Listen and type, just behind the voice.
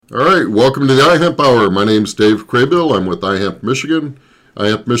All right, welcome to the Ihemp Hour. My name's Dave Craybill. I'm with Ihemp Michigan.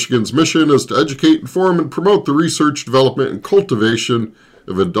 Ihemp Michigan's mission is to educate, inform, and promote the research, development, and cultivation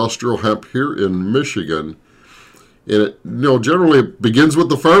of industrial hemp here in Michigan. And it, generally it begins with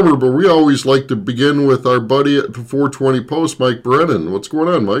the farmer, but we always like to begin with our buddy at the 420 Post, Mike Brennan. What's going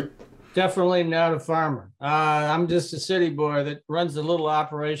on, Mike? Definitely not a farmer. I'm just a city boy that runs a little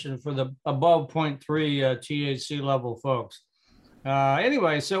operation for the above 0.3 THC level folks.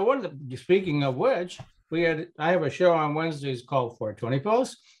 Anyway, so speaking of which, I have a show on Wednesdays called 420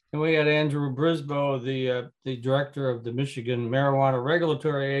 Post, and we had Andrew Brisboe, the director of the Michigan Marijuana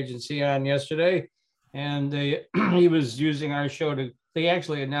Regulatory Agency, on yesterday, and he was using our show they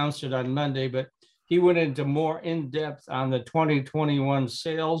actually announced it on Monday, but he went into more in depth on the 2021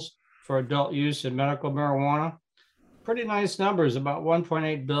 sales for adult use in medical marijuana. Pretty nice numbers, about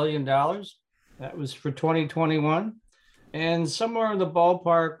 $1.8 billion. That was for 2021. And somewhere in the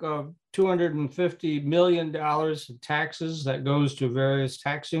ballpark of $250 million in taxes that goes to various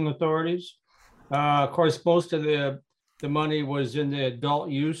taxing authorities. Of course, most of the money was in the adult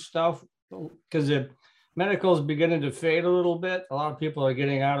use stuff because the medical is beginning to fade a little bit. A lot of people are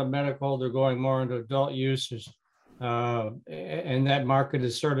getting out of medical. They're going more into adult use. And that market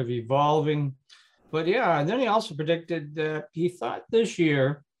is sort of evolving. But yeah, and then he also predicted that he thought this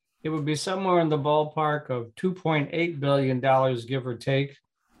year it would be somewhere in the ballpark of $2.8 billion, give or take,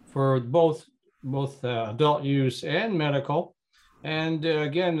 for both adult use and medical. And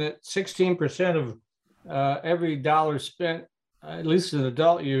again, that 16% of every dollar spent, at least in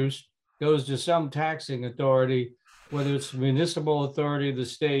adult use, goes to some taxing authority, whether it's the municipal authority, the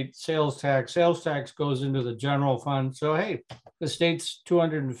state, sales tax. Sales tax goes into the general fund. So, hey, the state's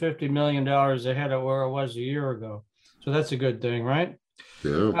 $250 million ahead of where it was a year ago. So that's a good thing, right?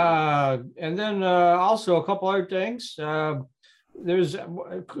 Yeah. And then also a couple other things. There's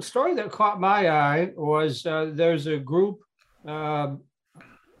a story that caught my eye was there's a group, let's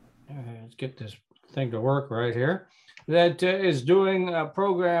get this thing to work right here, that is doing a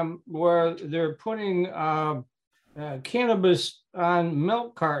program where they're putting cannabis on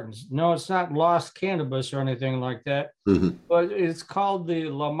milk cartons. No, it's not lost cannabis or anything like that, but it's called the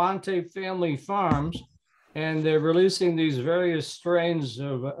Lamonte Family Farms, and they're releasing these various strains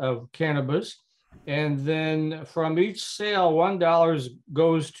of cannabis. And then from each sale, $1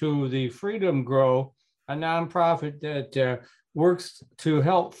 goes to the Freedom Grow, a nonprofit that works to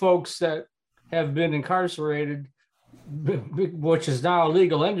help folks that have been incarcerated, which is now a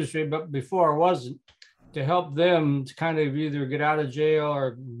legal industry, but before it wasn't, to help them to kind of either get out of jail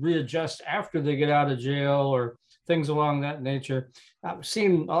or readjust after they get out of jail or things along that nature. I've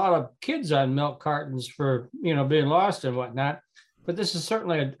seen a lot of kids on milk cartons for, being lost and whatnot, but this is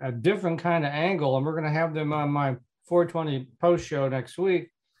certainly a different kind of angle. And we're going to have them on my 420 Post show next week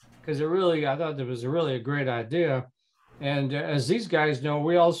because I thought it was a great idea. And as these guys know,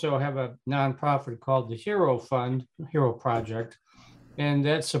 we also have a nonprofit called the Hero Project, and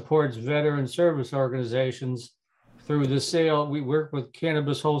that supports veteran service organizations through the sale. We work with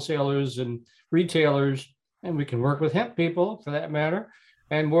cannabis wholesalers and retailers, and we can work with hemp people for that matter.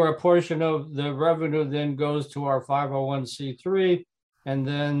 And where a portion of the revenue then goes to our 501c3. And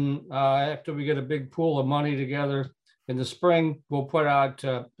then after we get a big pool of money together in the spring, we'll put out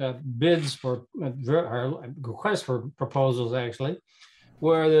bids for requests for proposals, actually,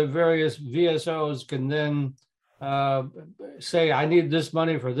 where the various VSOs can then say, I need this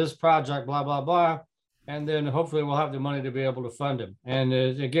money for this project, blah, blah, blah. And then hopefully we'll have the money to be able to fund them. And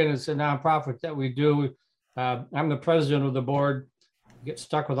again, it's a nonprofit that we do. I'm the president of the board. Get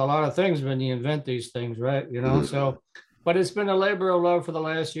stuck with a lot of things when you invent these things, right? So, but it's been a labor of love for the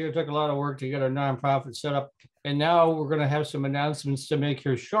last year. It took a lot of work to get our nonprofit set up. And now we're going to have some announcements to make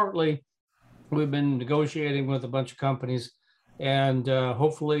here shortly. We've been negotiating with a bunch of companies, and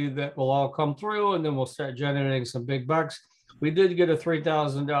hopefully that will all come through, and then we'll start generating some big bucks. We did get a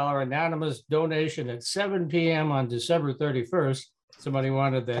 $3,000 anonymous donation at 7 p.m. on December 31st. Somebody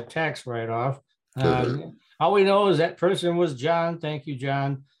wanted that tax write-off. All we know is that person was John. Thank you,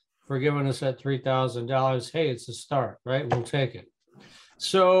 John, for giving us that $3,000. Hey, it's a start, right? We'll take it.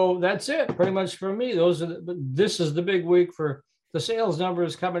 So that's it pretty much for me. This is the big week for the sales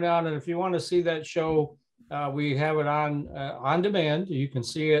numbers coming out. And if you want to see that show, we have it on demand. You can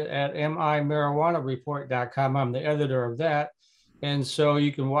see it at mimarijuanareport.com. I'm the editor of that. And so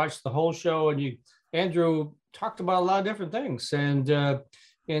you can watch the whole show. And Andrew talked about a lot of different things. And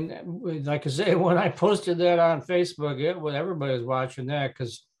like I say, when I posted that on Facebook, everybody was watching that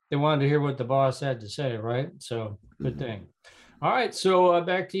because they wanted to hear what the boss had to say, right? So good thing. All right, so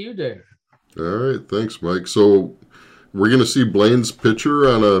back to you, Dave. All right, thanks, Mike. So we're going to see Blaine's picture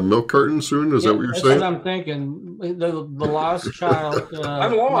on a milk carton soon. Is that what you're saying? That's what I'm thinking. The lost child.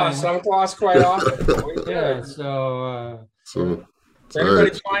 I'm lost. I'm lost quite often. Yeah. So. If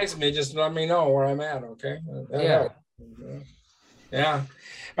anybody finds me, just let me know where I'm at. Okay. Yeah. Yeah.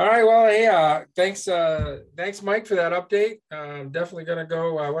 All right. Well, hey, thanks, Mike, for that update. I'm definitely going to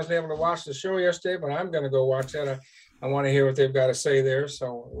go. I wasn't able to watch the show yesterday, but I'm going to go watch that. I want to hear what they've got to say there.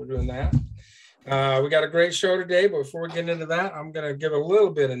 So we're doing that. We got a great show today, but before we get into that, I'm going to give a little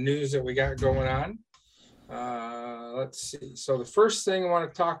bit of news that we got going on. Let's see. So the first thing I want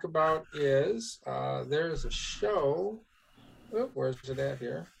to talk about is there's a show. Oh, where's it at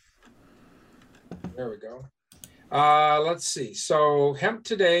here? There we go. Let's see. So Hemp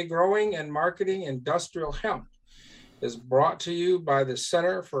Today, Growing and Marketing Industrial Hemp, is brought to you by the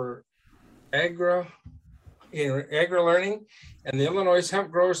Center for Agri-Learning and the Illinois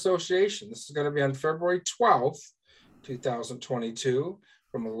Hemp Growers Association. This is going to be on February 12th, 2022,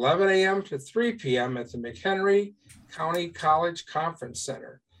 from 11 a.m. to 3 p.m. at the McHenry County College Conference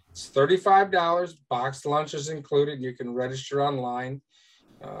Center. It's $35. Boxed lunch is included, and you can register online.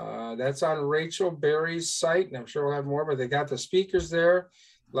 That's on Rachel Berry's site, and I'm sure we'll have more, but they got the speakers there.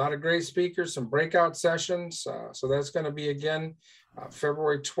 A lot of great speakers, some breakout sessions. So that's going to be, again,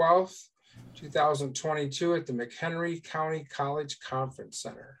 February 12th, 2022 at the McHenry County College Conference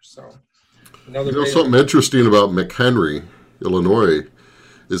Center. So something interesting about McHenry, Illinois,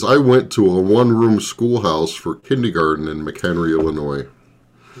 is I went to a one-room schoolhouse for kindergarten in McHenry, Illinois.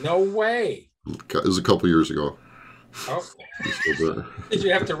 No way. It was a couple years ago. Oh. Did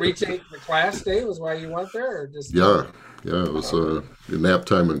you have to retake the class, Dave? Was why you went there? Or just Yeah, it was nap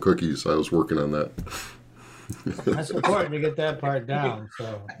time and cookies. I was working on that. That's important to get that part down.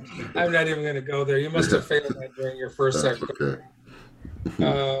 So I'm not even going to go there. You must have failed that during your first second. Okay.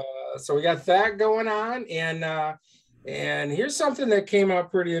 So we got that going on, and here's something that came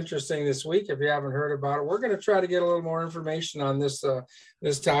out pretty interesting this week. If you haven't heard about it, we're going to try to get a little more information on this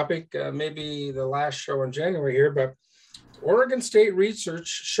topic. Maybe the last show in January here, but Oregon State research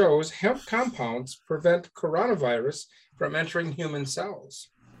shows hemp compounds prevent coronavirus from entering human cells.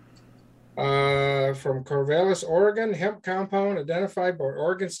 From Corvallis, Oregon, hemp compound identified by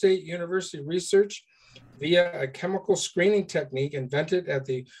Oregon State University research via a chemical screening technique invented at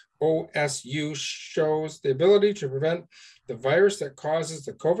the OSU shows the ability to prevent the virus that causes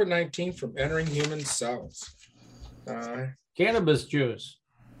the COVID-19 from entering human cells. Cannabis juice.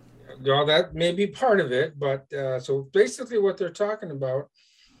 Well, that may be part of it, but so basically what they're talking about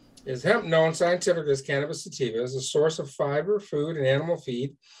is hemp, known scientifically as cannabis sativa, is a source of fiber, food, and animal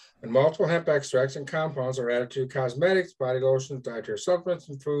feed, and multiple hemp extracts and compounds are added to cosmetics, body lotions, dietary supplements,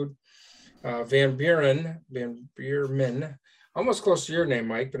 and food. Van Bierman, almost close to your name,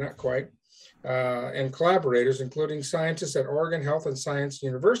 Mike, but not quite, and collaborators, including scientists at Oregon Health and Science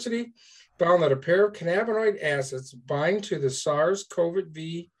University, found that a pair of cannabinoid acids bind to the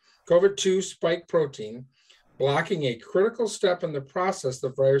SARS-CoV-2 spike protein, blocking a critical step in the process the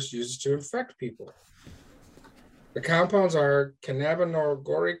virus uses to infect people. The compounds are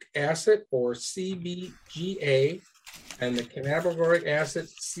cannabinogoric acid, or CBGA, and the cannabinogoric acid,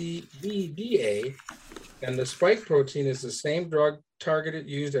 CBDA, and the spike protein is the same drug targeted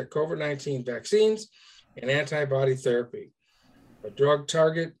used at COVID-19 vaccines and antibody therapy. A drug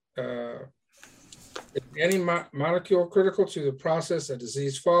target is any molecule critical to the process a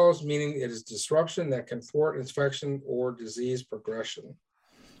disease follows, meaning it is disruption that can thwart infection or disease progression.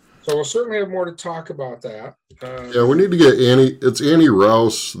 So we'll certainly have more to talk about that. Yeah, we need to get Annie. It's Annie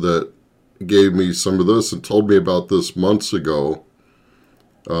Rouse that gave me some of this and told me about this months ago.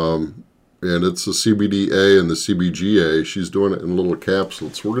 And it's the CBDA and the CBGA. She's doing it in little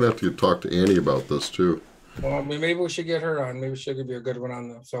capsules. So we're going to have to talk to Annie about this too. Well, maybe we should get her on. Maybe she could be a good one on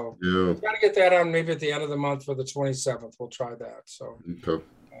them. So yeah, try to get that on maybe at the end of the month for the 27th. We'll try that. So okay.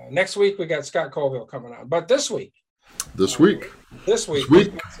 Next week we got Scott Colville coming on, but this week we're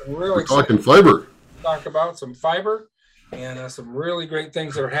talking fiber. Talk about some fiber and some really great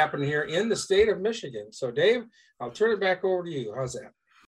things that are happening here in the state of Michigan. So Dave, I'll turn it back over to you. How's that?